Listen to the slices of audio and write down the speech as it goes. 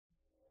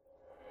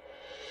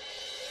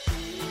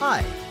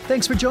Hi,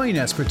 thanks for joining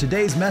us for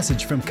today's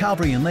message from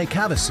Calvary in Lake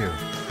Havasu.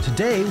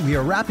 Today, we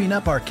are wrapping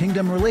up our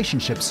Kingdom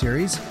Relationship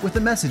series with a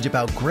message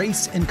about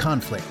grace in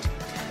conflict.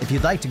 If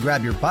you'd like to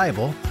grab your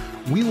Bible,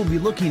 we will be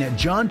looking at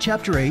John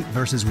chapter 8,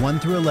 verses 1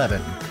 through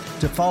 11.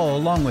 To follow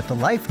along with the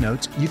life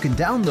notes, you can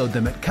download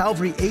them at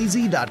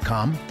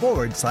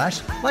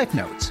calvaryaz.com/life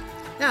notes.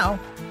 Now,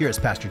 here's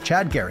Pastor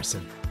Chad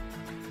Garrison.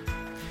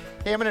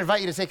 Hey, I'm going to invite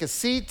you to take a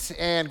seat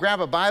and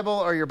grab a Bible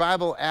or your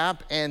Bible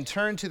app and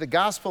turn to the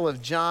Gospel of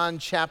John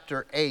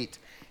chapter 8.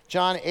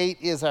 John 8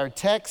 is our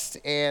text,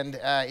 and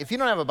if you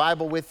don't have a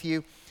Bible with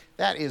you,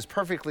 that is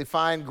perfectly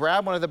fine.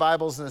 Grab one of the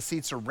Bibles in the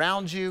seats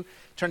around you.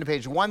 Turn to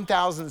page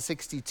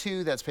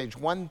 1062. That's page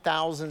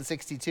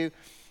 1062.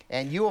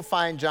 And you will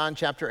find John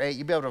chapter 8.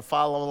 You'll be able to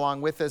follow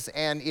along with us.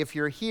 And if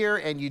you're here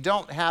and you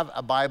don't have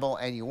a Bible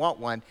and you want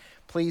one,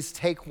 please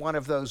take one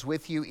of those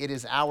with you. It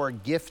is our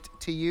gift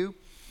to you.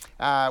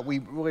 We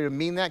really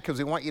mean that because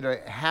we want you to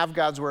have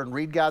God's Word and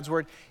read God's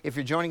Word. If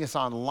you're joining us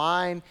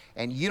online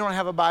and you don't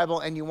have a Bible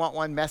and you want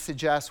one,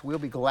 message us. We'll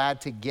be glad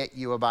to get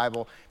you a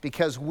Bible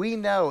because we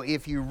know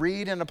if you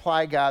read and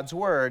apply God's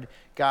Word,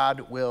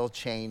 God will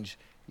change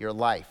your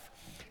life.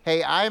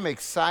 Hey, I'm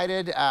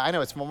excited. I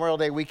know it's Memorial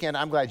Day weekend.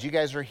 I'm glad you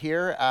guys are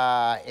here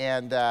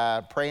and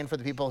praying for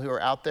the people who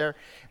are out there.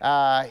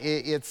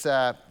 It's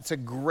a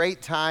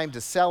great time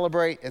to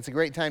celebrate. It's a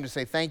great time to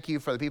say thank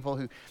you for the people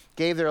who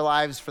gave their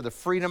lives for the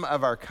freedom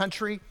of our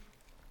country.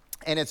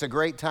 And it's a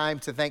great time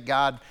to thank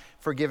God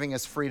for giving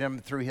us freedom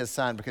through his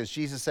Son, because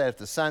Jesus said, if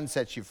the Son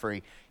sets you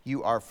free,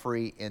 you are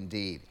free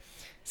indeed.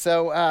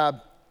 So,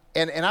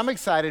 And I'm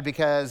excited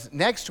because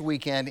next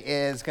weekend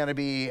is going to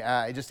be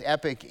just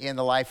epic in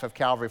the life of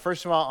Calvary.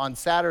 First of all, on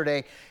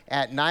Saturday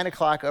at 9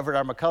 o'clock over at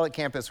our McCulloch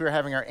campus, we're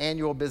having our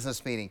annual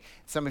business meeting.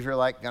 Some of you are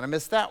like, gonna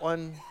miss that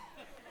one.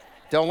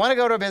 Don't want to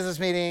go to a business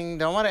meeting.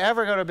 Don't want to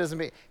ever go to a business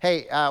meeting.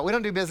 Hey, we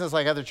don't do business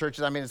like other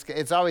churches. I mean,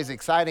 it's always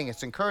exciting.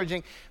 It's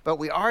encouraging. But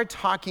we are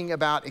talking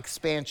about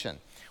expansion.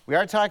 We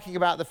are talking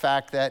about the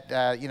fact that,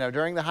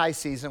 during the high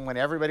season when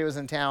everybody was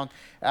in town,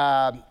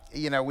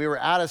 we were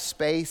out of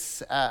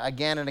space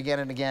again and again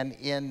and again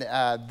in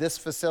this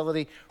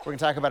facility. We're going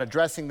to talk about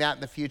addressing that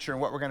in the future and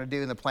what we're going to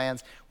do in the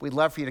plans. We'd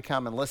love for you to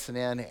come and listen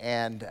in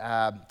and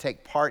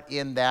take part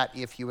in that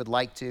if you would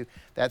like to.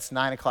 That's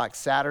 9 o'clock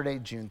Saturday,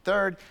 June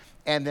 3rd.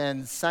 And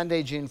then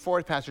Sunday, June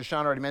 4th, Pastor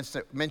Sean already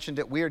mentioned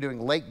it. We are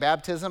doing lake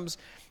baptisms.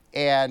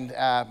 And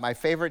my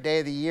favorite day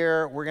of the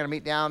year, we're going to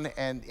meet down,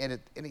 and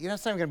it's not even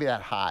going to be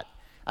that hot.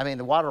 I mean,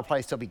 the water will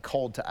probably still be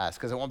cold to us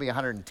because it won't be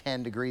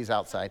 110 degrees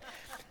outside.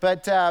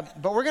 But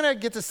we're going to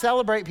get to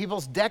celebrate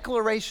people's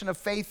declaration of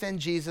faith in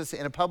Jesus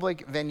in a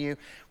public venue.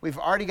 We've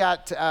already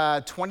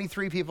got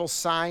 23 people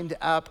signed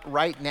up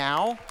right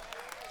now.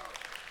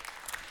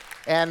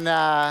 And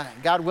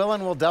God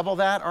willing, we'll double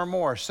that or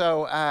more.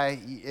 So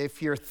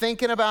if you're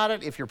thinking about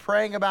it, if you're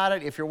praying about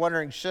it, if you're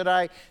wondering, should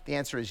I? The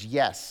answer is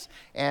yes.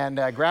 And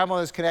grab one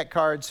of those Connect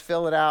cards,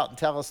 fill it out, and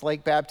tell us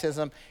Lake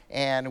Baptism,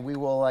 and we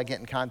will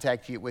get in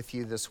contact with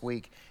you this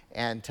week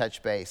and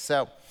touch base.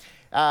 So,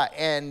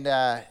 and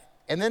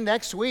then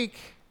next week,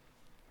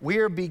 we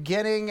are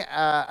beginning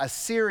a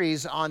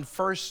series on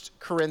 1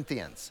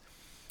 Corinthians.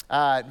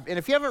 And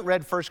if you haven't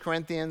read 1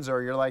 Corinthians,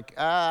 or you're like,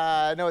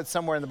 I know it's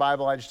somewhere in the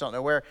Bible, I just don't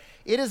know where,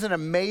 it is an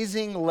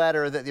amazing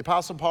letter that the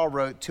Apostle Paul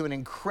wrote to an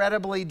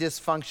incredibly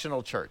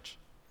dysfunctional church.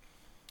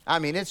 I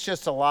mean, it's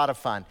just a lot of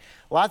fun.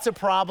 Lots of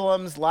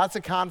problems, lots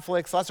of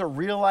conflicts, lots of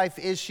real life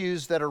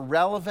issues that are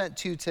relevant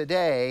to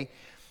today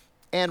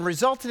and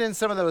resulted in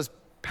some of those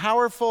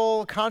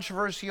powerful,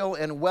 controversial,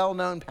 and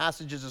well-known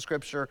passages of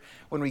Scripture.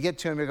 When we get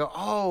to them, we go,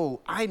 oh,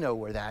 I know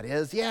where that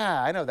is.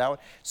 Yeah, I know that one.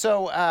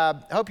 So I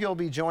hope you'll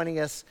be joining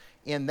us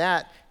in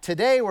that.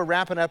 Today, we're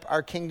wrapping up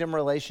our Kingdom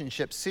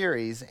Relationship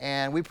series,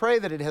 and we pray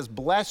that it has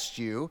blessed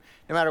you,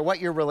 no matter what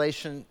your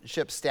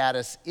relationship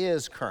status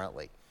is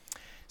currently.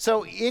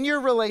 So in your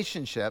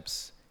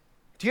relationships,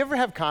 do you ever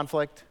have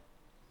conflict?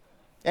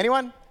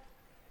 Anyone?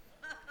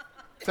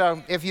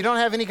 So if you don't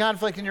have any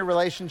conflict in your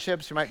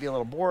relationships, you might be a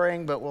little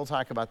boring, but we'll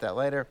talk about that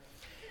later.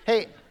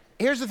 Hey,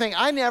 here's the thing.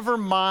 I never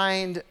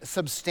mind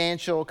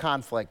substantial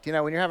conflict. You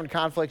know, when you're having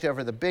conflict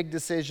over the big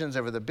decisions,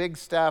 over the big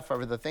stuff,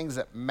 over the things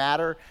that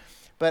matter.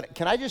 But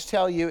can I just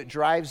tell you, it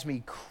drives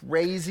me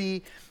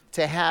crazy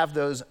to have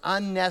those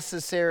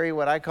unnecessary,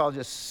 what I call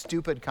just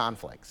stupid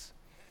conflicts.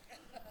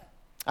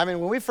 I mean,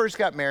 when we first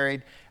got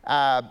married,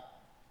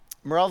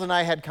 Merelda and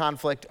I had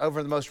conflict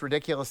over the most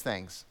ridiculous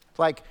things.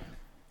 Like,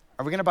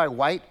 are we going to buy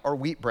white or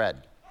wheat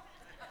bread?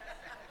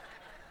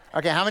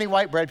 Okay, how many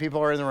white bread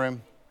people are in the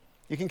room?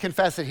 You can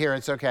confess it here,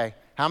 it's okay.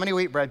 How many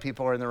wheat bread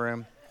people are in the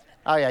room?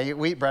 Oh yeah,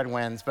 wheat bread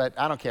wins, but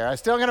I don't care. I'm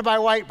still going to buy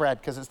white bread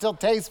because it still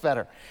tastes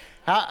better.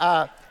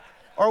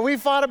 Or we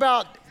fought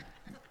about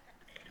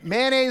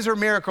mayonnaise or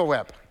Miracle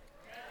Whip.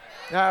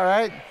 All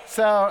right,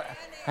 so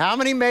how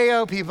many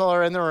mayo people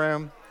are in the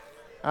room?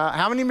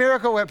 How many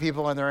Miracle Whip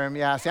people in the room?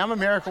 Yeah, see, I'm a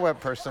Miracle Whip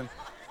person.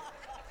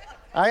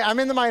 I'm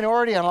in the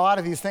minority on a lot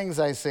of these things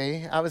I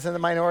see. I was in the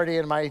minority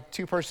in my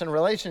two-person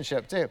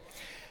relationship, too.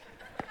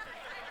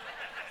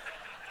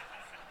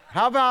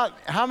 How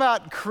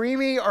about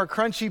creamy or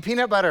crunchy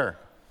peanut butter?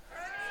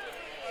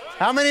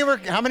 How many are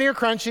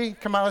crunchy?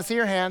 Come on, let's see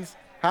your hands.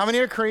 How many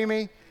are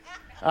creamy?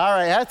 All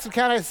right, that's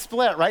kind of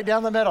split right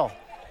down the middle.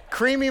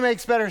 Creamy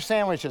makes better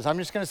sandwiches. I'm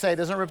just going to say it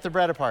doesn't rip the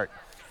bread apart,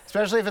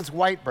 especially if it's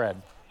white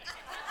bread.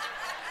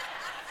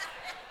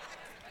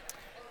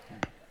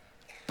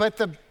 But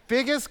the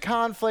biggest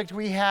conflict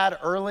we had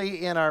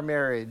early in our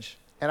marriage,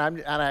 and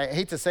I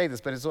hate to say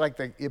this, but it's like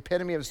the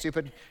epitome of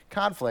stupid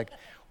conflict,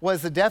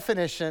 was the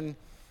definition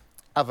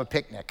of a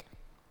picnic.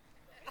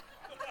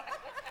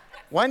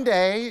 One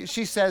day,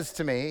 she says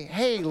to me,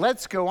 hey,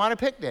 let's go on a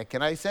picnic.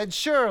 And I said,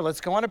 sure, let's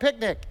go on a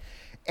picnic.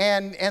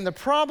 And the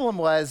problem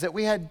was that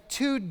we had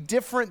two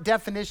different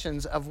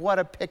definitions of what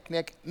a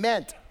picnic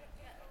meant.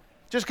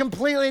 Just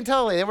completely and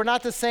totally. They were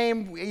not the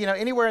same,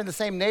 anywhere in the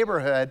same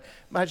neighborhood,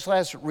 much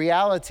less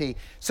reality.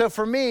 So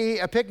for me,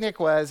 a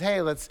picnic was,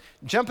 hey, let's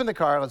jump in the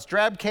car, let's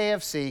grab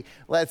KFC,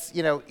 let's,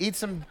 eat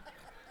some,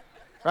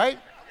 right?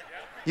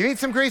 You eat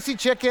some greasy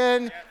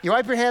chicken, you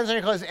wipe your hands on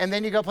your clothes, and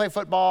then you go play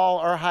football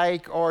or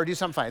hike or do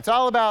something fun. It's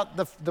all about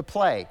the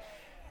play,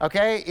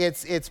 okay?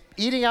 It's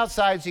eating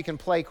outside so you can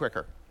play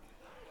quicker.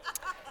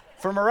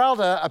 For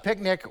Merelda, a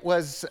picnic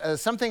was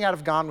something out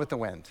of Gone with the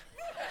Wind.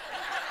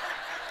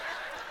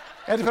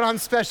 Had to put on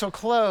special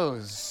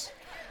clothes.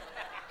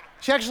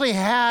 She actually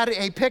had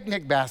a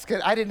picnic basket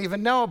I didn't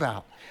even know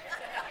about.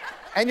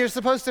 And you're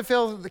supposed to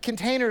fill the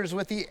containers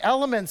with the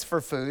elements for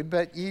food,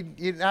 but you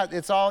got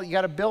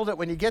to build it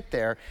when you get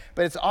there.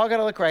 But it's all got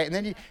to look right.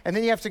 And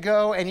then you have to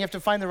go and you have to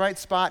find the right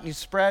spot and you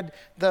spread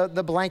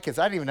the blankets.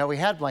 I didn't even know we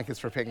had blankets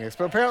for picnics,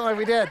 but apparently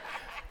we did.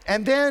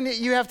 And then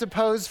you have to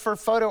pose for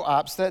photo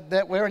ops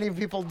that weren't even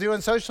people doing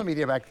social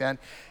media back then.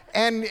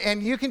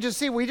 And you can just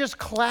see we just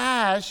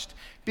clashed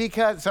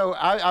because, so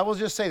I will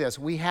just say this,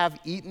 we have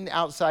eaten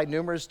outside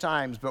numerous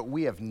times, but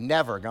we have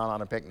never gone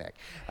on a picnic.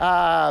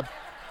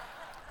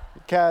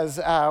 Because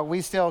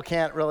we still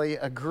can't really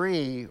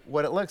agree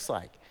what it looks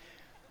like.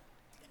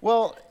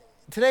 Well,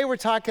 today we're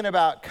talking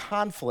about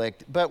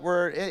conflict, but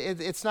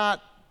it's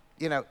not,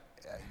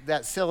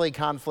 that silly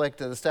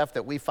conflict or the stuff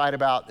that we fight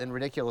about in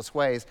ridiculous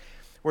ways.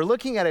 We're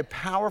looking at a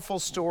powerful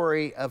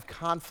story of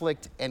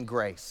conflict and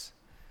grace.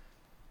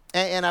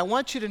 And I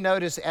want you to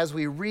notice as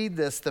we read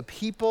this, the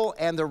people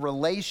and the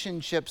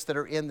relationships that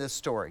are in this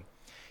story.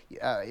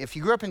 If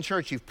you grew up in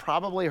church, you've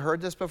probably heard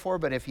this before,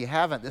 but if you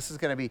haven't, this is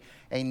going to be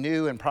a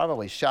new and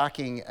probably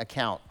shocking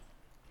account.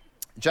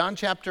 John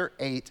chapter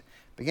 8,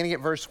 beginning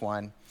at verse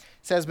 1,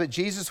 says, "But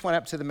Jesus went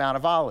up to the Mount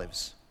of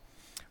Olives.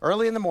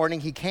 Early in the morning,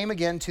 he came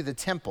again to the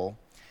temple,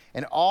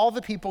 and all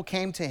the people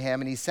came to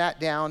him, and he sat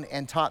down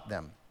and taught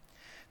them.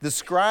 The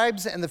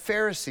scribes and the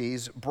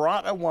Pharisees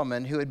brought a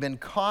woman who had been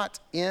caught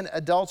in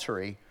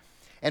adultery,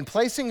 and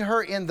placing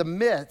her in the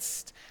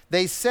midst,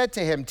 they said to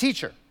him,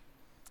 'Teacher,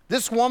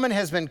 this woman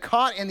has been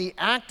caught in the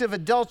act of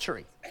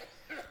adultery.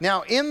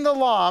 Now, in the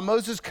law,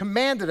 Moses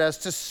commanded us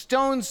to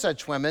stone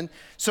such women.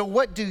 So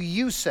what do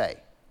you say?'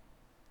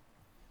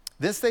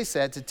 This they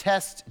said to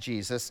test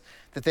Jesus,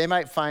 that they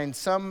might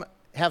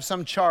have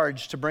some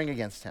charge to bring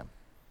against him.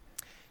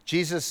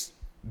 Jesus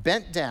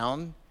bent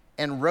down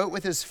and wrote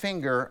with his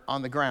finger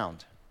on the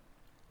ground.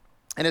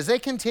 And as they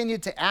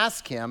continued to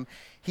ask him,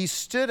 he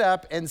stood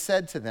up and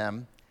said to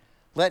them,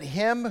 'Let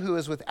him who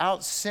is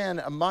without sin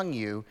among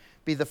you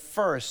be the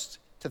first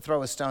to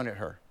throw a stone at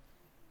her.'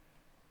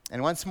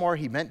 And once more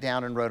he bent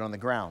down and wrote on the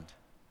ground.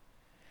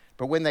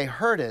 But when they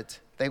heard it,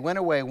 they went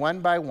away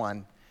one by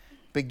one,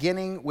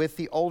 beginning with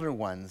the older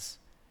ones,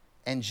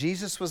 and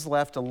Jesus was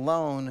left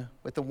alone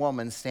with the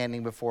woman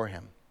standing before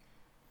him.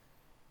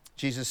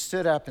 Jesus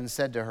stood up and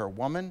said to her,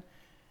 'Woman,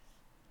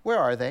 where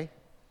are they?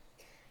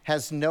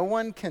 Has no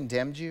one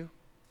condemned you?'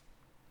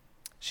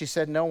 She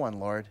said, 'No one,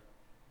 Lord.'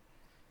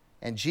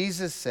 And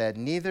Jesus said,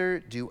 'Neither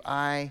do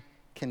I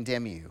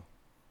condemn you.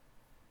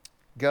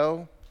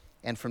 Go,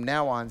 and from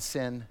now on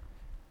sin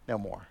no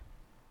more.'"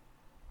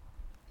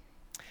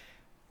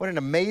 What an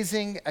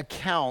amazing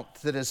account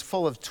that is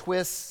full of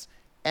twists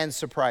and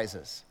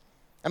surprises.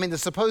 I mean, the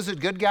supposed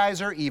good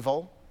guys are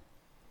evil,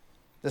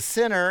 the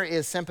sinner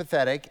is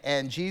sympathetic,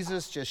 and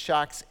Jesus just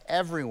shocks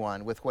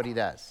everyone with what he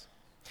does.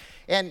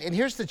 And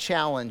here's the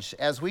challenge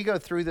as we go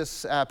through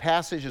this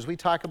passage, as we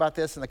talk about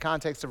this in the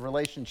context of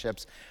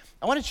relationships.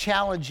 I want to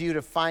challenge you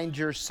to find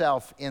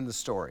yourself in the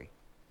story.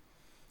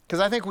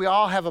 Because I think we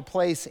all have a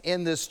place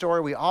in this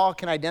story. We all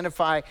can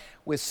identify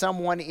with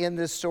someone in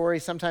this story,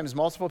 sometimes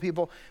multiple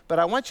people. But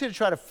I want you to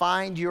try to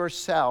find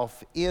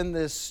yourself in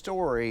this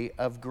story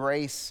of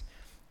grace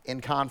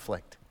in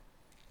conflict.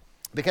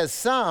 Because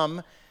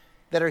some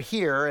that are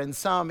here and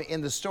some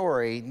in the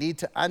story need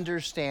to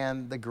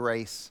understand the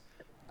grace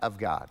of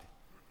God.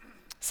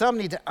 Some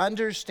need to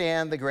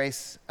understand the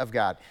grace of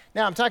God.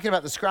 Now, I'm talking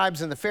about the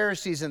scribes and the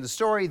Pharisees in the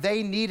story.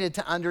 They needed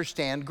to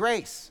understand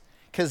grace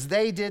because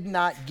they did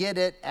not get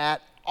it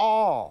at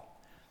all.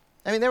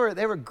 I mean,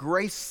 they were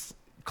grace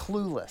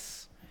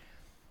clueless.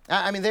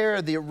 I mean,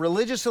 they're the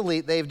religious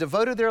elite. They've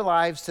devoted their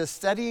lives to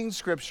studying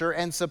Scripture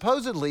and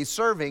supposedly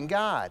serving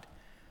God.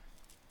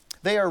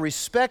 They are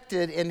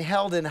respected and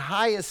held in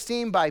high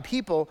esteem by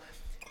people,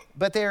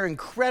 but they are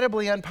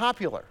incredibly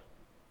unpopular.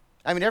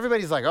 I mean,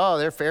 everybody's like, oh,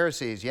 they're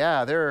Pharisees.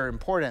 Yeah, they're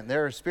important.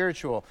 They're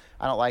spiritual.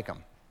 I don't like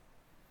them.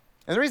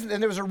 And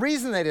there was a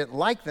reason they didn't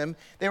like them.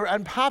 They were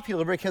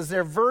unpopular because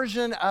their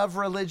version of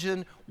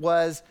religion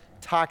was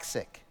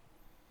toxic.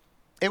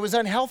 It was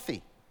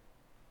unhealthy.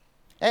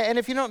 And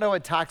if you don't know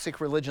what toxic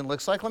religion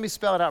looks like, let me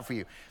spell it out for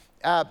you.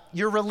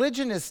 Your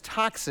religion is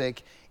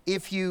toxic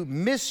if you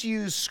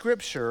misuse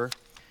Scripture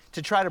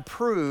to try to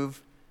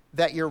prove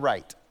that you're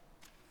right.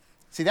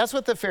 See, that's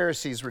what the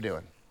Pharisees were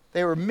doing.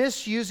 They were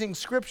misusing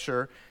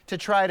Scripture to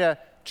try to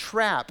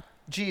trap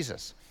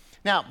Jesus.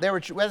 Now,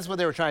 that's what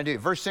they were trying to do.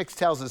 Verse 6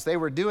 tells us they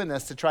were doing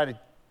this to try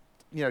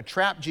to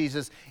trap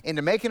Jesus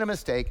into making a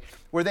mistake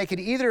where they could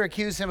either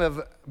accuse him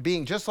of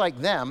being just like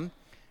them,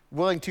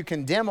 willing to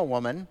condemn a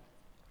woman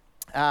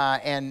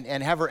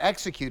and have her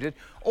executed,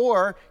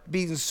 or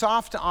being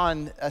soft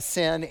on a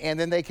sin, and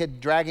then they could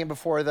drag him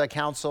before the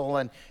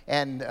council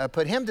and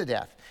put him to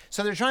death.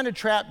 So they're trying to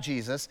trap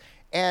Jesus,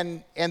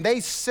 and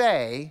they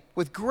say,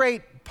 with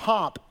great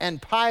pomp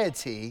and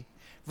piety,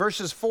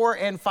 verses 4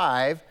 and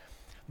 5,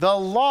 the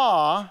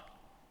law,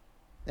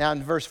 now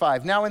in verse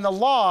 5, now in the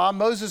law,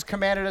 Moses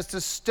commanded us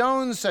to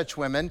stone such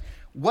women.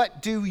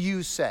 What do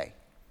you say?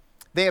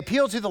 They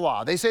appeal to the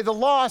law. They say the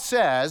law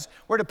says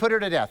we're to put her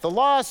to death. The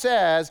law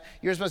says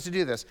you're supposed to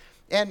do this.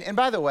 And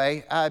by the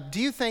way, do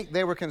you think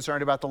they were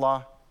concerned about the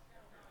law?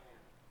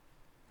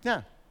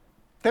 No.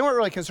 They weren't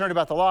really concerned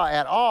about the law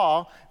at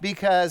all,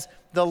 because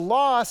the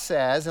law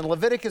says in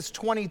Leviticus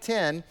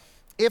 20:10,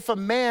 if a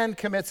man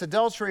commits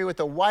adultery with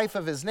the wife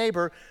of his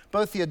neighbor,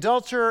 both the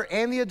adulterer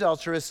and the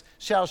adulteress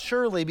shall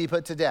surely be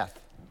put to death.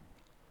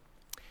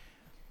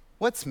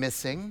 What's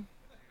missing?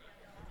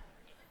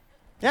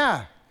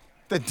 Yeah,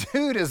 the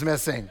dude is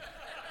missing.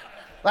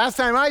 Last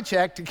time I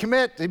checked,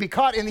 to be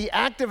caught in the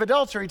act of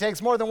adultery takes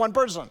more than one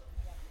person.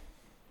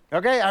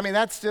 Okay, I mean,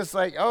 that's just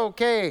like,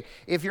 okay,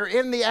 if you're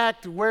in the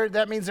act where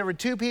that means there were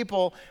two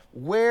people,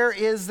 where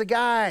is the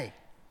guy?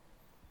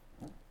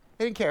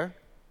 They didn't care.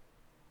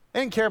 They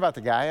didn't care about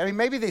the guy. I mean,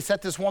 maybe they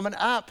set this woman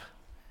up.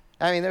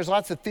 I mean, there's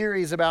lots of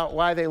theories about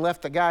why they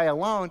left the guy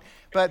alone,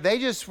 but they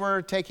just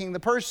were taking the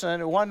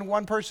person,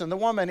 one person, the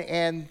woman,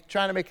 and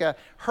trying to make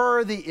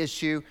her the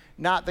issue,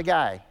 not the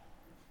guy.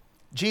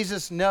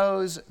 Jesus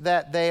knows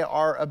that they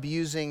are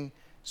abusing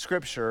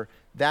Scripture.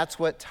 That's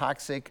what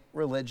toxic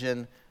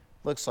religion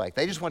looks like.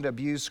 They just want to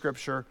abuse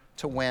Scripture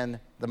to win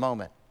the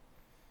moment.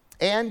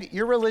 And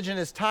your religion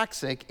is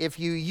toxic if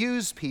you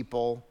use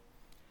people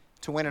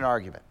to win an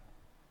argument.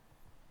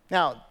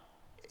 Now,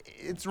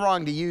 it's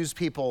wrong to use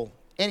people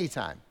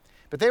anytime,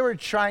 but they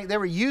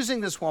were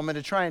using this woman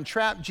to try and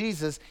trap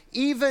Jesus,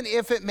 even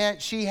if it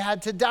meant she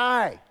had to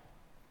die.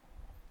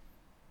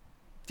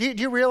 Do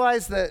you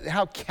realize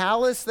how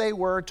callous they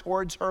were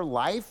towards her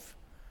life?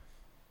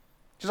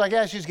 She's like,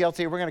 yeah, she's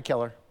guilty. We're going to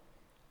kill her.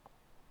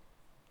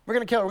 We're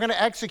going to kill her. We're going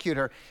to execute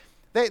her.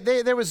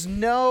 There was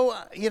no,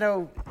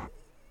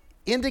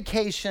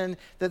 indication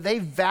that they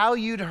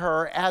valued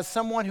her as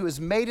someone who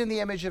is made in the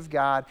image of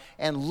God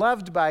and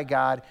loved by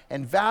God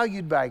and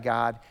valued by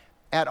God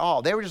at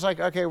all. They were just like,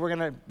 okay, we're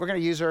gonna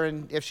use her,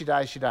 and if she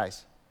dies, she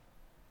dies.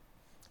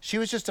 She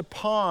was just a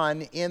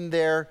pawn in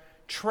their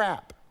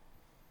trap.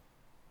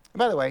 And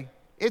by the way,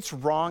 it's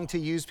wrong to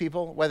use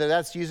people, whether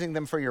that's using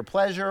them for your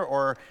pleasure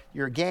or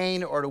your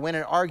gain or to win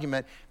an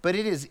argument, but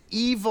it is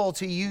evil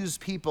to use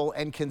people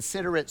and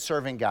consider it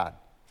serving God.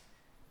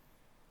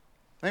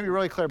 Let me be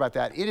really clear about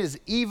that. It is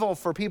evil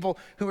for people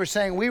who are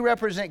saying, we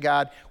represent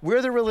God,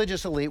 we're the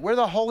religious elite, we're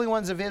the holy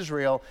ones of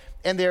Israel,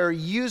 and they're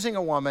using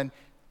a woman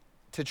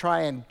to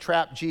try and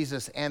trap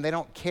Jesus, and they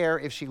don't care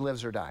if she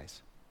lives or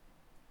dies.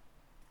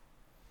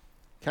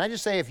 Can I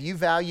just say, if you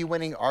value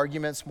winning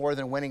arguments more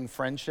than winning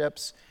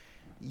friendships,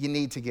 you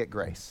need to get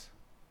grace.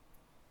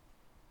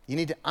 You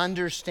need to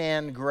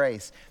understand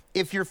grace.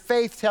 If your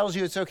faith tells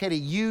you it's okay to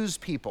use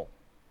people,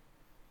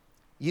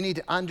 you need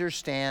to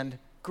understand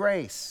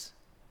grace.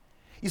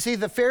 You see,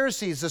 the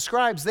Pharisees, the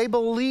scribes, they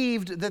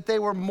believed that they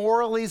were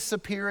morally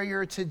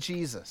superior to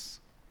Jesus.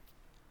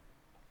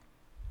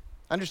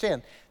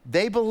 Understand,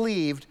 they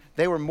believed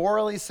they were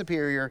morally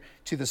superior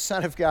to the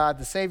Son of God,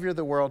 the Savior of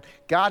the world,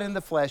 God in the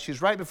flesh, who's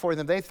right before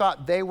them. They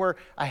thought they were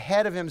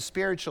ahead of him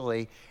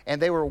spiritually,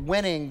 and they were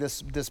winning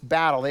this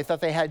battle. They thought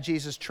they had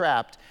Jesus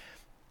trapped.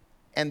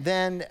 And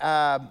then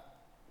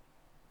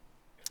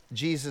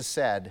Jesus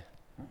said,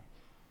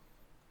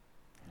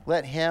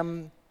 let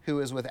him who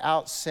is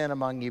without sin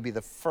among you be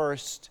the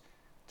first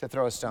to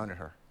throw a stone at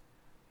her.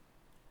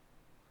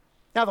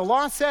 Now, the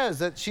law says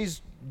that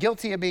she's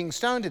guilty of being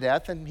stoned to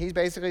death, and he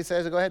basically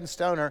says, go ahead and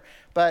stone her,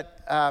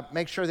 but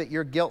make sure that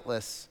you're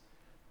guiltless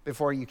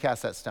before you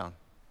cast that stone.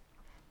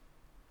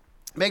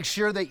 Make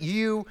sure that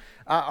you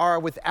are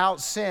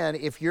without sin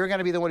if you're going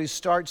to be the one who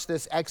starts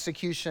this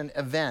execution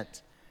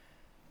event.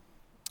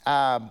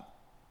 And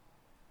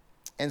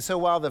so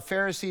while the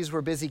Pharisees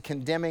were busy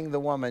condemning the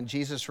woman,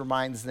 Jesus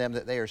reminds them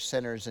that they are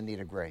sinners in need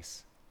of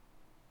grace.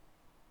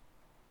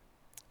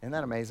 Isn't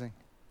that amazing?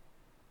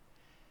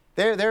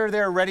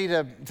 They're ready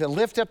to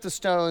lift up the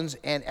stones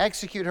and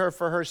execute her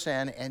for her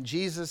sin. And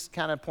Jesus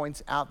kind of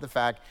points out the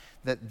fact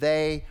that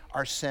they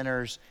are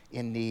sinners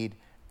in need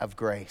of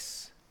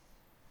grace.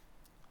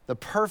 The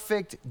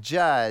perfect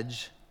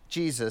judge,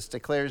 Jesus,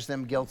 declares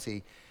them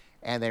guilty,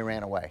 and they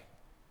ran away.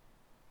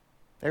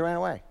 They ran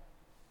away.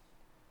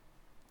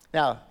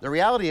 Now, the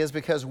reality is,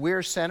 because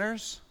we're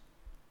sinners,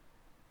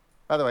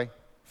 by the way,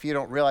 if you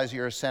don't realize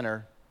you're a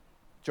sinner,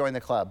 join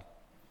the club.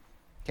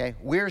 Okay?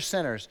 We're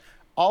sinners.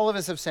 All of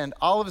us have sinned.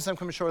 All of us have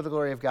come short of the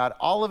glory of God.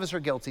 All of us are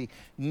guilty.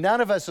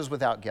 None of us is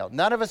without guilt.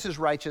 None of us is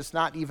righteous,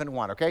 not even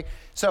one, okay?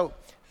 So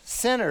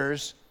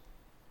sinners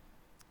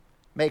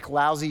make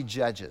lousy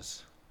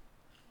judges.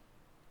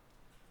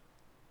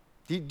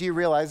 Do you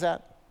realize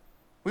that?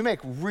 We make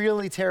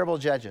really terrible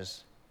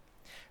judges.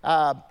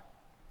 And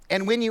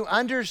when you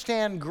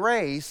understand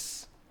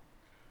grace,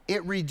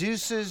 it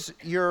reduces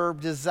your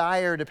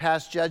desire to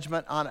pass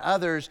judgment on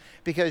others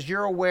because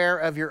you're aware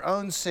of your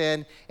own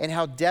sin and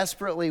how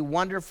desperately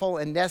wonderful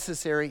and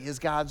necessary is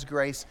God's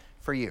grace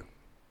for you.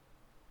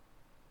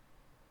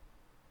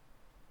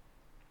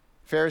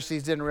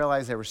 Pharisees didn't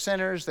realize they were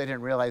sinners. They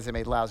didn't realize they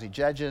made lousy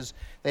judges.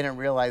 They didn't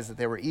realize that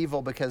they were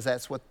evil, because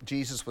that's what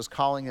Jesus was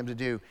calling them to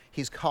do.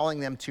 He's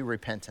calling them to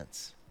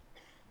repentance.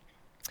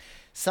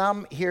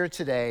 Some here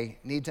today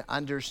need to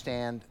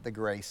understand the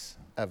grace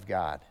of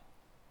God.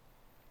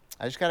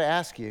 I just got to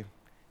ask you,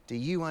 do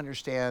you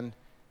understand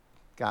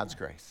God's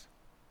grace?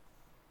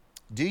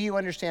 Do you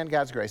understand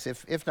God's grace?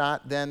 If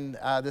not, then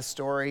this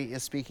story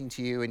is speaking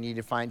to you, and you need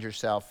to find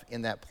yourself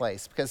in that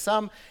place. Because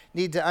some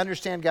need to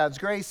understand God's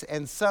grace,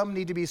 and some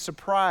need to be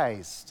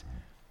surprised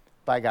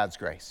by God's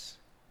grace.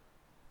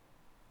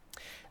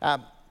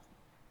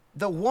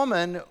 The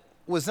woman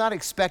was not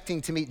expecting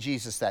to meet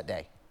Jesus that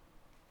day.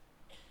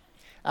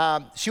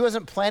 She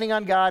wasn't planning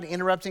on God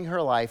interrupting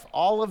her life.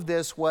 All of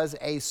this was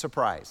a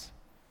surprise.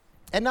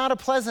 And not a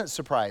pleasant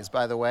surprise,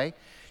 by the way.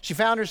 She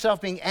found herself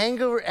being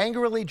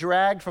angrily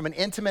dragged from an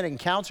intimate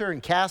encounter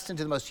and cast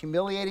into the most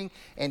humiliating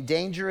and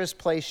dangerous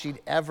place she'd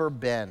ever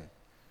been.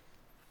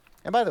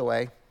 And by the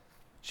way,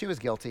 she was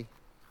guilty.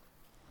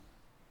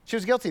 She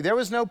was guilty. There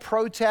was no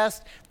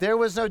protest. There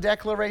was no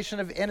declaration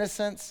of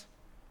innocence.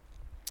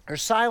 Her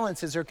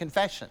silence is her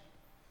confession.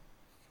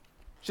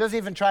 She doesn't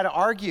even try to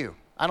argue.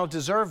 I don't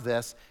deserve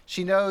this.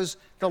 She knows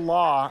the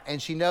law,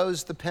 and she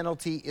knows the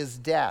penalty is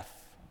death.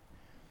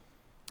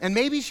 And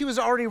maybe she was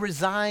already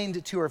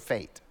resigned to her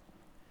fate.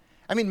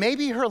 I mean,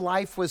 maybe her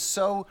life was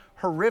so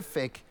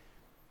horrific,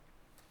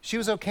 she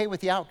was okay with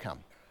the outcome.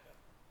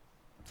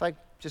 It's like,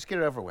 just get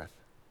it over with.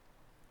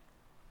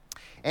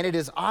 And it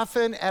is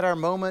often at our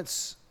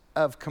moments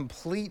of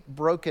complete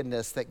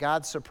brokenness that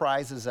God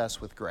surprises us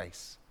with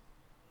grace.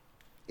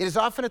 It is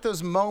often at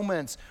those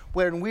moments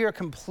when we are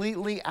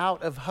completely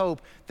out of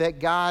hope that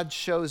God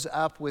shows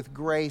up with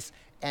grace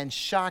and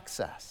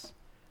shocks us.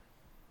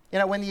 You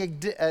know, when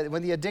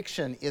the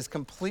addiction is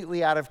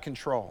completely out of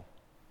control,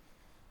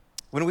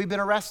 when we've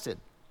been arrested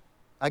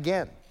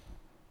again,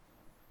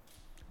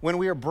 when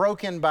we are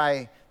broken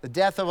by the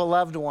death of a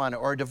loved one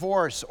or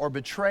divorce or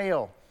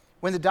betrayal,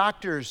 when the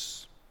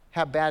doctors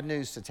have bad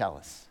news to tell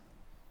us,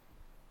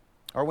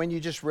 or when you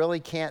just really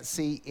can't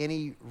see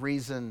any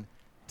reason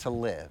to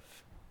live.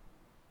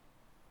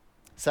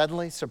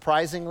 Suddenly,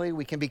 surprisingly,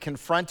 we can be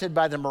confronted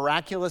by the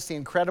miraculous, the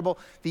incredible,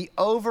 the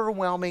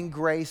overwhelming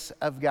grace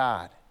of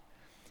God.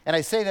 And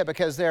I say that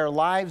because there are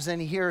lives in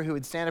here who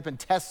would stand up and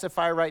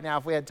testify right now,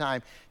 if we had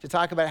time, to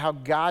talk about how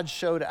God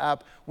showed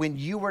up when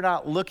you were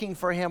not looking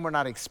for him, we're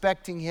not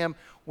expecting him,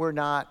 we're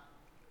not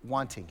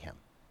wanting him.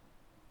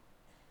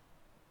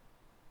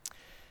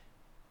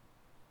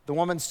 The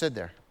woman stood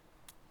there,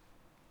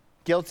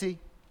 guilty,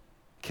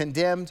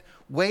 condemned,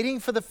 waiting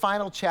for the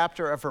final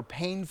chapter of her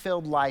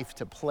pain-filled life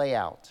to play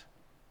out.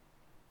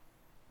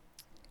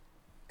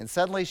 And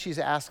suddenly she's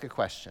asked a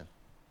question.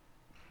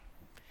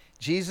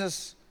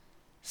 Jesus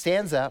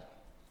stands up,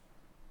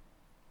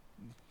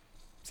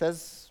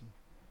 says,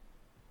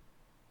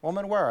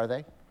 "Woman, where are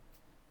they?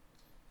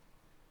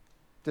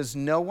 Does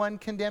no one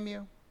condemn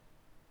you?"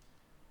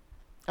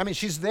 I mean,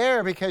 she's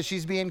there because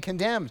she's being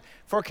condemned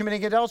for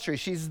committing adultery.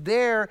 She's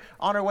there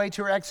on her way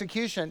to her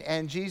execution,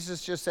 and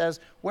Jesus just says,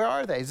 "Where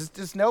are they?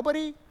 Does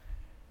nobody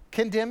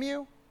condemn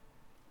you?"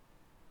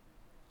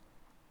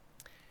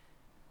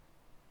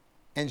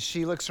 And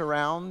she looks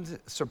around,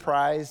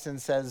 surprised,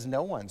 and says,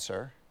 "No one,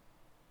 sir."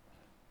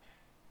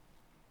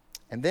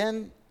 And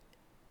then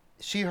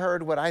she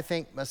heard what I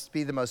think must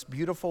be the most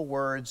beautiful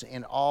words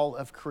in all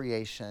of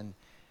creation.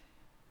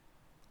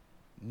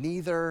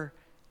 "Neither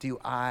do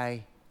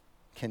I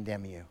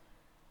condemn you."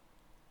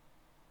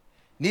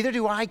 Neither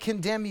do I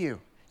condemn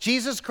you.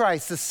 Jesus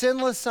Christ, the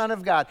sinless Son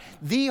of God,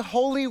 the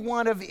Holy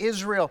One of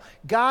Israel,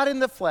 God in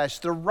the flesh,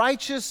 the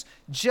righteous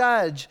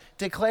judge,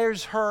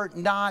 declares her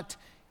not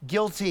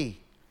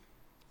guilty.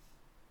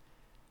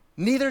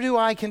 Neither do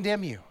I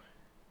condemn you.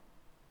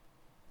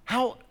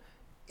 How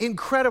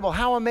incredible,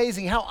 how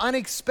amazing, how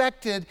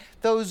unexpected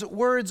those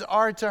words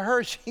are to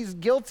her. She's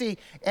guilty,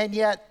 and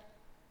yet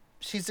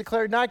she's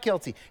declared not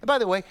guilty. And by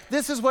the way,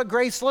 this is what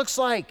grace looks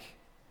like.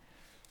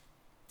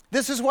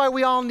 This is why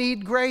we all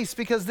need grace,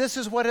 because this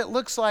is what it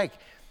looks like.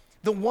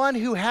 The one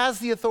who has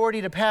the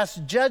authority to pass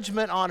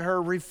judgment on her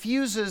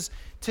refuses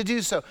to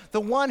do so. The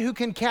one who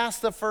can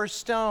cast the first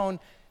stone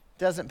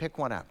doesn't pick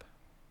one up.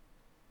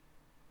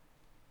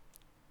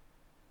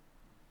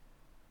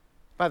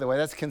 By the way,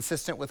 that's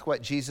consistent with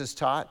what Jesus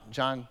taught.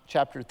 John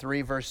chapter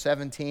 3, verse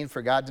 17,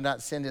 for God did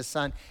not send his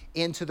son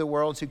into the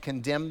world to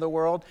condemn the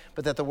world,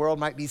 but that the world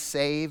might be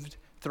saved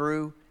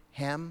through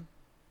him.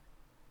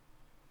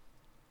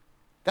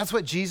 That's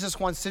what Jesus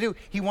wants to do.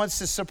 He wants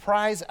to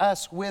surprise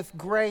us with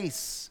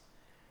grace.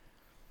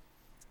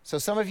 So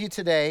some of you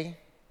today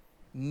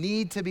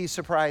need to be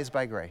surprised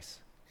by grace.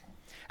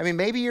 I mean,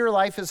 maybe your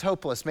life is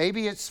hopeless.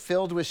 Maybe it's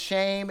filled with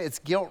shame. It's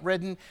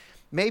guilt-ridden.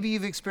 Maybe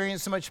you've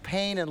experienced so much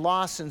pain and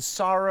loss and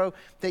sorrow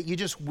that you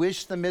just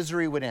wish the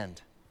misery would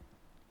end.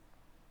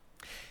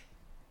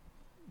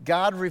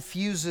 God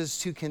refuses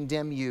to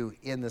condemn you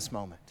in this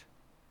moment.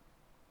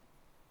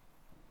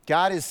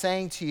 God is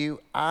saying to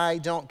you, I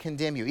don't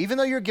condemn you. Even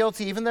though you're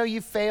guilty, even though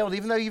you've failed,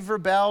 even though you've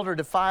rebelled or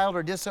defiled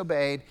or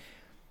disobeyed,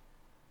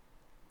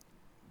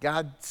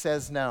 God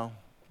says, no,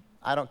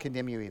 I don't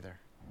condemn you either.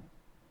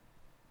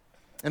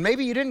 And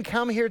maybe you didn't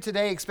come here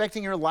today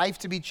expecting your life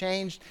to be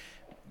changed,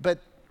 but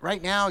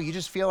right now you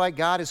just feel like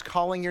God is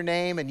calling your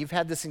name and you've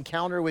had this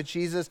encounter with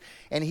Jesus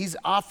and he's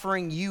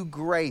offering you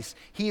grace.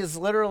 He is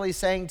literally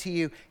saying to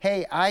you,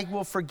 hey, I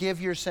will forgive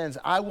your sins.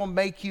 I will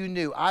make you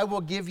new. I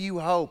will give you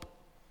hope.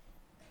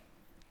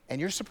 And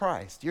you're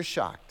surprised. You're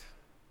shocked.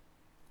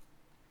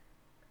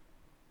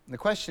 And the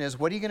question is,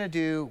 what are you going to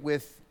do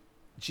with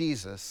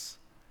Jesus?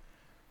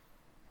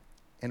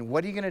 And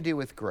what are you going to do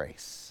with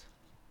grace?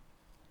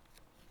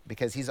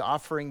 Because he's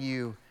offering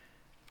you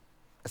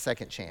a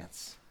second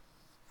chance.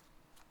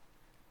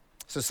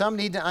 So some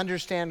need to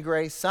understand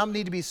grace. Some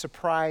need to be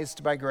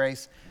surprised by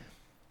grace.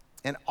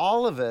 And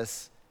all of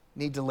us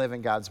need to live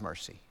in God's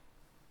mercy.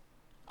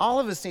 All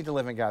of us need to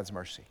live in God's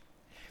mercy.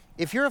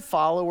 If you're a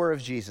follower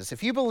of Jesus,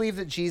 if you believe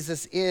that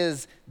Jesus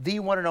is the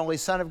one and only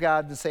Son of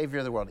God and Savior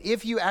of the world,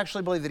 if you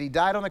actually believe that he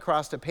died on the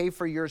cross to pay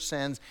for your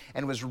sins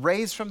and was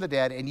raised from the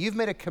dead, and you've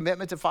made a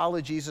commitment to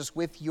follow Jesus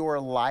with your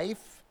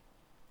life,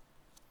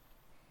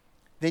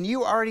 then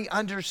you already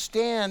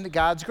understand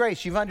God's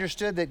grace. You've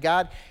understood that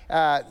God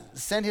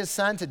sent his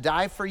son to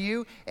die for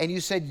you, and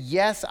you said,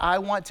 yes, I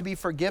want to be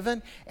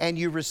forgiven, and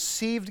you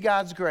received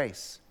God's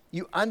grace.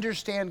 You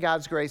understand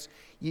God's grace.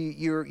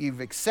 You've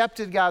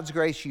accepted God's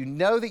grace. You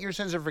know that your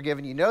sins are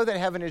forgiven. You know that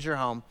heaven is your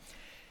home.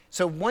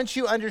 So once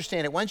you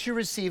understand it, once you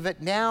receive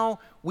it, now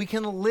we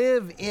can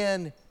live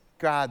in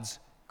God's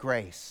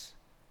grace.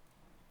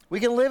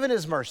 We can live in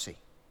his mercy.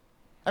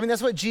 I mean,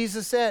 that's what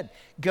Jesus said.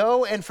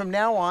 Go and from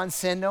now on,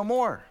 sin no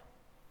more.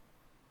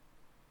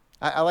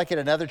 I like it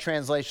another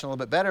translation a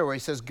little bit better where he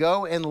says,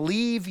 go and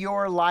leave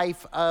your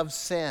life of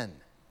sin.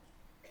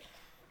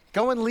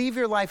 Go and leave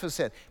your life of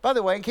sin. By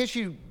the way, in case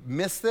you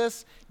missed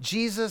this,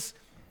 Jesus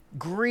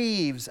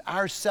grieves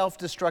our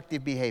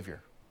self-destructive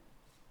behavior.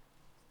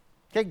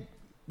 Okay?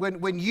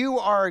 When you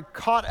are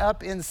caught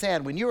up in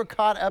sin, when you are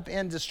caught up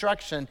in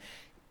destruction,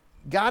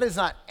 God is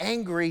not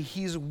angry.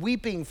 He's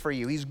weeping for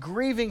you. He's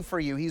grieving for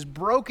you. He's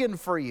broken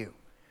for you.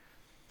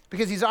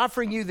 Because he's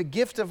offering you the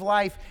gift of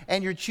life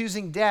and you're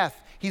choosing death.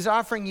 He's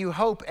offering you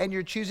hope and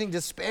you're choosing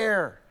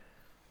despair.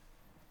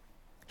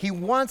 He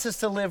wants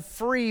us to live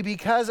free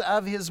because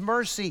of his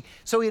mercy.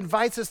 So he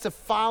invites us to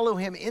follow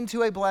him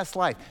into a blessed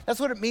life. That's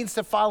what it means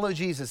to follow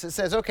Jesus. It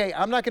says, okay,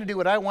 I'm not going to do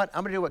what I want.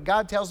 I'm going to do what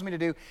God tells me to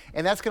do.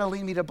 And that's going to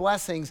lead me to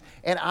blessings.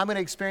 And I'm going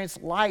to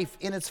experience life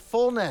in its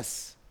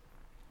fullness.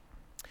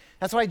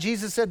 That's why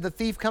Jesus said the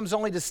thief comes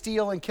only to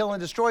steal and kill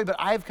and destroy, but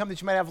I have come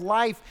that you might have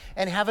life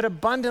and have it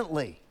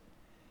abundantly.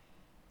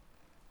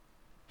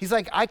 He's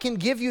like, I can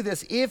give you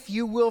this if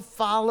you will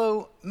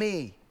follow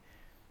me.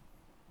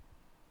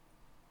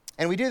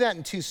 And we do that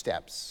in two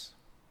steps.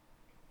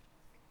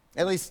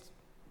 At least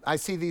I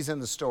see these in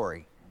the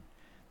story.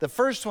 The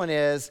first one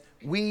is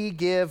we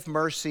give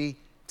mercy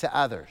to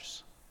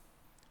others.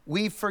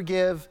 We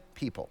forgive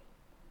people.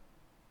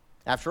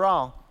 After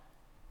all,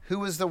 who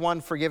was the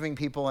one forgiving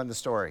people in the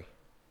story?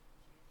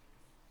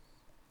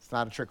 It's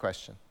not a trick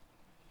question.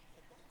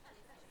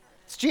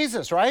 It's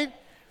Jesus, right?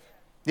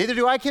 Neither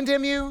do I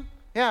condemn you.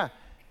 Yeah.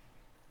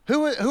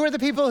 Who are the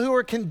people who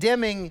are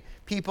condemning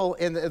people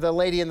in the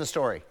lady in the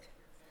story?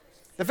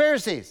 The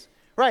Pharisees.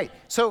 Right.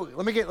 So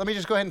let me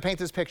just go ahead and paint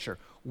this picture.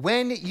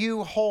 When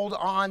you hold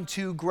on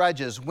to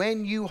grudges,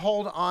 when you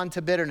hold on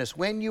to bitterness,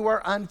 when you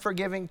are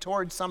unforgiving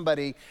towards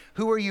somebody,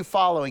 who are you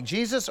following?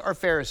 Jesus or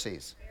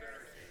Pharisees?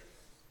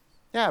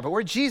 Yeah, but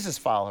we're Jesus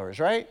followers,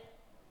 right?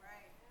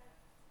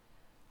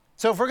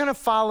 So if we're going to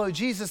follow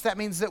Jesus, that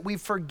means that we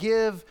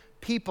forgive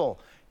people.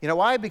 You know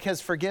why?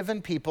 Because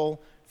forgiven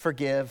people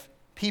forgive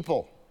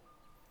people.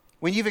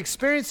 When you've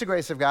experienced the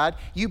grace of God,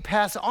 you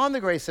pass on the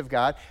grace of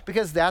God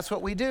because that's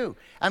what we do.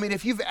 I mean,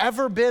 if you've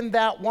ever been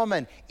that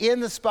woman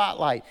in the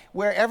spotlight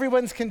where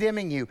everyone's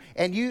condemning you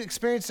and you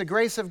experience the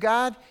grace of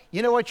God,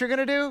 you know what you're going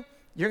to do?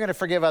 You're going to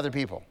forgive other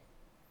people.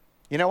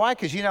 You know why?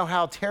 Because you know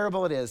how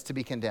terrible it is to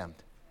be condemned.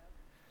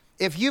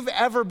 If you've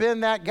ever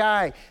been that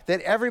guy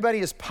that everybody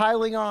is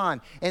piling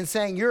on and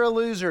saying you're a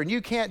loser and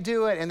you can't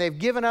do it and they've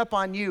given up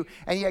on you,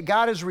 and yet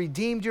God has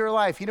redeemed your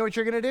life, you know what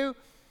you're going to do?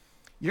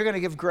 You're going to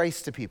give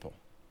grace to people.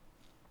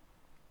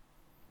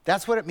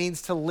 That's what it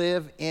means to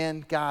live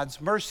in God's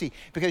mercy.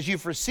 Because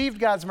you've received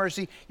God's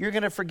mercy, you're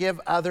going to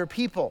forgive other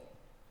people.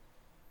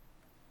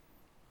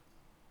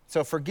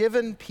 So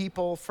forgiven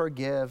people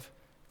forgive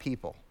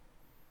people.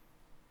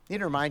 You need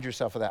to remind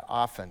yourself of that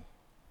often,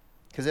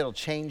 because it'll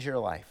change your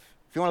life.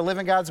 If you want to live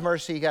in God's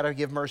mercy, you got to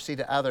give mercy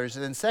to others.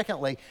 And then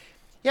secondly,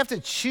 you have to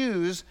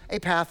choose a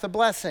path of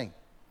blessing.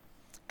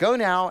 Go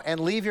now and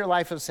leave your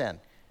life of sin.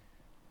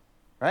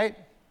 Right?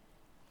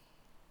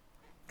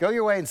 Go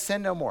your way and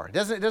sin no more. It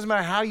doesn't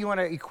matter how you want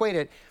to equate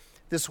it.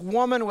 This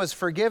woman was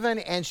forgiven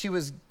and she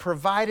was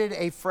provided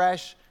a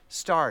fresh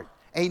start,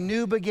 a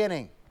new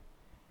beginning.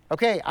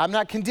 Okay, I'm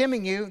not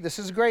condemning you. This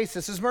is grace.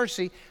 This is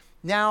mercy.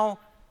 Now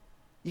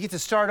you get to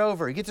start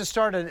over. You get to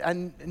start a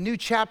new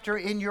chapter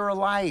in your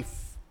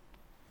life.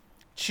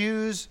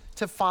 Choose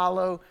to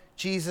follow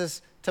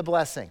Jesus to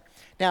blessing.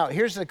 Now,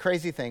 here's the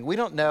crazy thing. We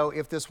don't know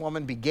if this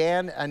woman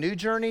began a new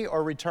journey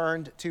or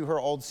returned to her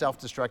old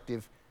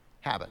self-destructive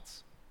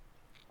habits.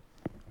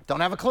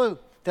 Don't have a clue.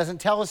 Doesn't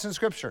tell us in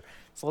Scripture.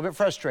 It's a little bit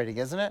frustrating,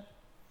 isn't it?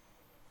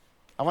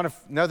 I want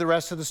to know the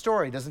rest of the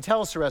story. It doesn't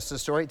tell us the rest of the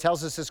story. It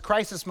tells us this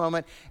crisis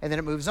moment, and then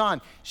it moves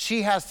on.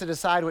 She has to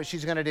decide what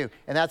she's going to do,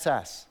 and that's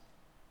us.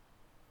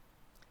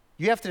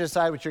 You have to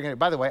decide what you're going to do.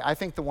 By the way, I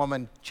think the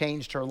woman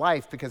changed her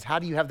life, because how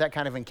do you have that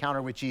kind of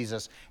encounter with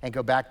Jesus and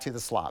go back to the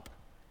slop?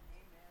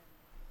 Amen.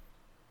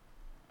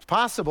 It's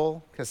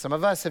possible, because some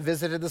of us have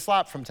visited the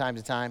slop from time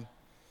to time,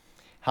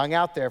 hung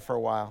out there for a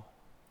while.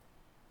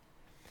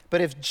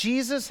 But if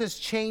Jesus has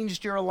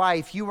changed your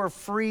life, you are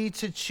free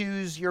to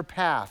choose your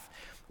path.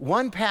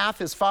 One path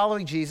is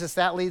following Jesus,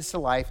 that leads to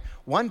life.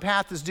 One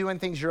path is doing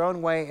things your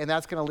own way, and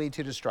that's going to lead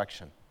to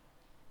destruction.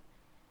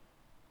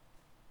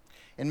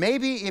 And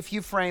maybe if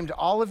you framed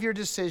all of your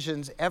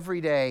decisions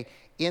every day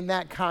in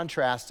that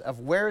contrast of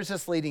where is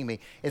this leading me?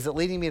 Is it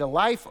leading me to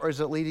life or is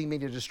it leading me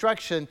to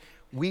destruction?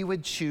 We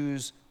would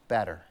choose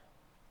better.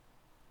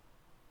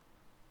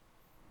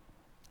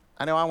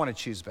 I know I want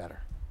to choose better.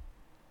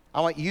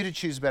 I want you to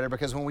choose better,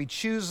 because when we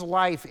choose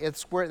life,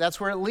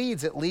 that's where it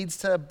leads. It leads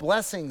to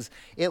blessings.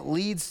 It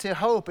leads to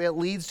hope. It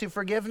leads to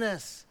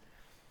forgiveness.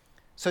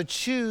 So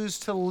choose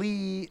to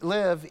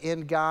live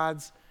in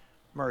God's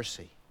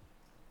mercy.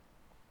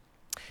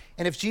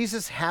 And if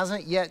Jesus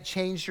hasn't yet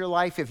changed your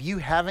life, if you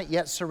haven't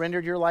yet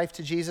surrendered your life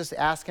to Jesus,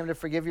 ask him to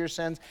forgive your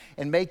sins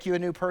and make you a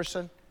new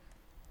person,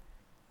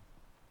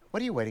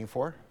 what are you waiting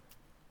for?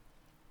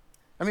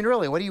 I mean,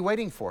 really, what are you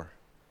waiting for?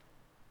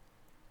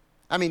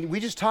 I mean, we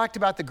just talked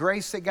about the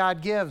grace that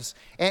God gives.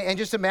 And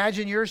just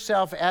imagine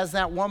yourself as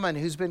that woman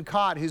who's been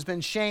caught, who's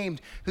been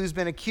shamed, who's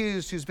been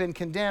accused, who's been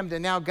condemned.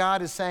 And now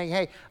God is saying,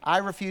 hey, I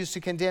refuse to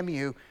condemn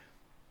you.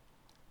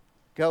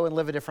 Go and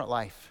live a different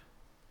life.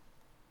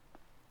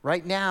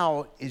 Right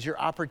now is your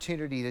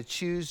opportunity to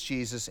choose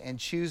Jesus and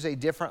choose a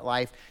different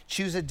life,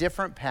 choose a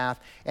different path.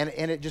 And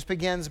it just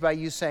begins by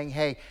you saying,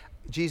 hey,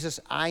 Jesus,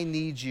 I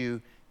need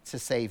you to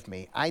save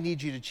me. I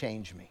need you to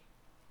change me.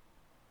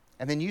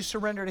 And then you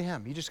surrender to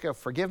him. You just go,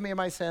 forgive me of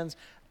my sins.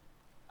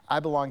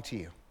 I belong to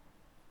you.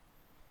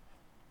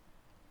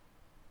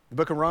 The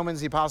book of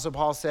Romans, the Apostle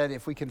Paul said,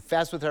 if we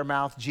confess with our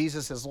mouth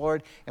Jesus is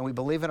Lord and we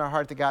believe in our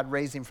heart that God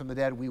raised him from the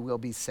dead, we will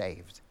be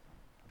saved.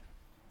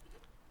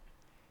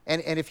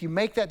 And if you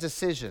make that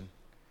decision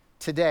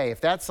today, if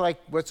that's like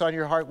what's on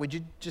your heart, would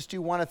you just do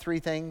one of three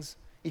things?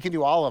 You can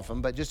do all of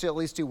them, but just at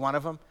least do one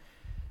of them.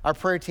 Our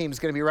prayer team is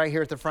going to be right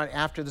here at the front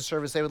after the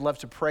service. They would love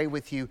to pray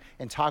with you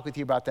and talk with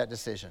you about that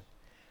decision.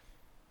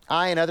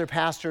 I and other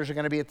pastors are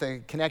going to be at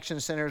the connection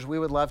centers. We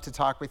would love to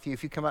talk with you.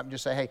 If you come up and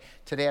just say, hey,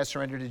 today I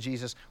surrendered to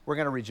Jesus, we're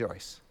going to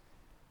rejoice.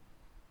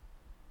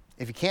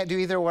 If you can't do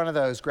either one of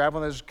those, grab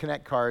one of those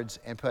Connect cards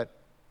and put,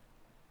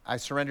 I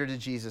surrender to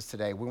Jesus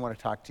today. We want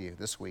to talk to you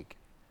this week.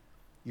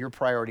 You're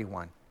priority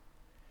one.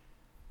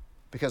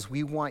 Because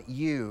we want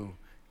you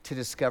to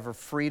discover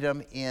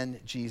freedom in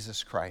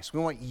Jesus Christ. We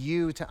want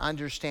you to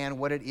understand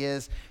what it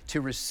is to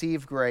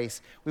receive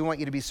grace. We want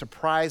you to be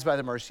surprised by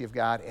the mercy of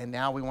God, and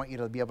now we want you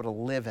to be able to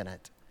live in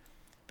it,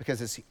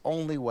 because it's the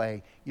only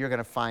way you're going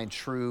to find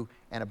true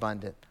and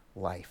abundant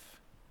life.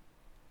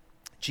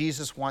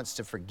 Jesus wants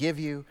to forgive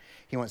you.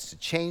 He wants to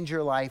change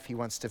your life. He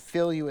wants to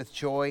fill you with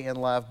joy and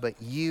love, but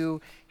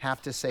you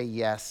have to say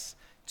yes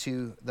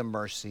to the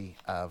mercy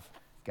of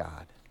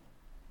God.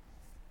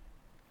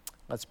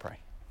 Let's pray.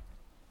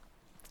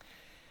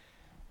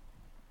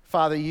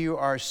 Father, you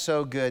are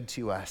so good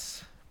to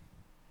us.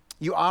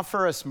 You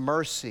offer us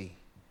mercy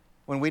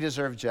when we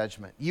deserve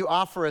judgment. You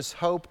offer us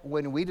hope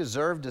when we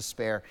deserve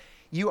despair.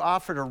 You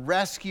offer to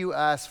rescue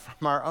us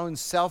from our own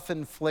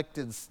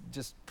self-inflicted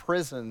just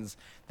prisons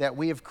that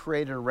we have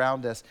created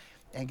around us.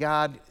 And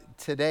God,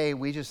 today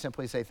we just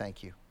simply say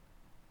thank you.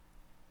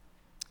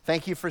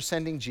 Thank you for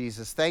sending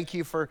Jesus. Thank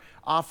you for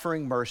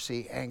offering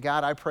mercy. And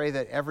God, I pray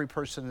that every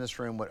person in this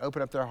room would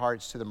open up their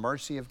hearts to the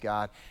mercy of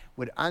God,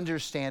 would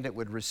understand it,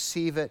 would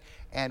receive it,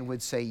 and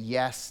would say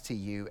yes to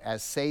you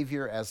as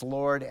Savior, as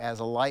Lord,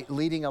 as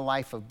leading a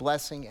life of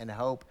blessing and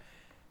hope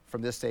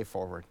from this day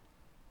forward.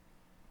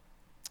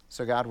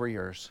 So God, we're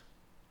yours.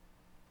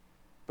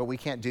 But we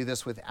can't do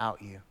this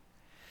without you.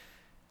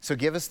 So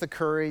give us the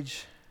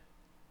courage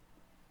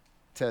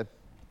to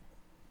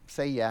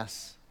say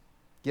yes.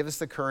 Give us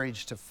the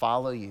courage to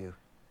follow you,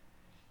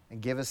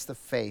 and give us the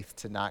faith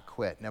to not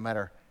quit, no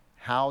matter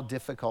how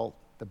difficult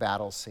the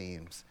battle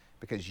seems,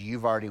 because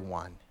you've already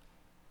won.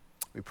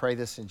 We pray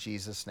this in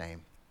Jesus' name.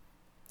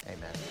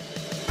 Amen.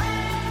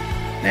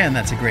 Man,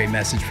 that's a great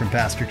message from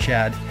Pastor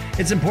Chad.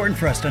 It's important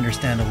for us to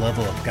understand the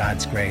level of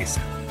God's grace.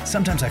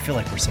 Sometimes I feel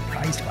like we're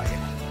surprised by it.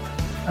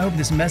 I hope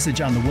this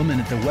message on the woman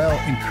at the well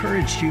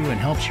encouraged you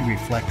and helps you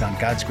reflect on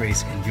God's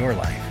grace in your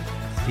life.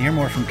 To hear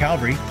more from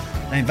Calvary,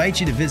 I invite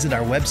you to visit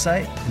our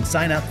website and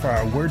sign up for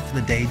our Word for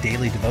the Day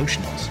daily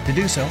devotionals. To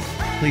do so,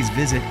 please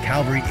visit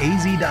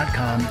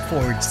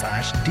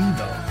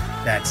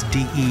calvaryaz.com/Devo. That's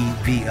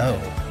DEVO.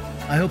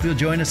 I hope you'll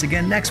join us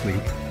again next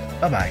week.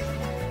 Bye-bye.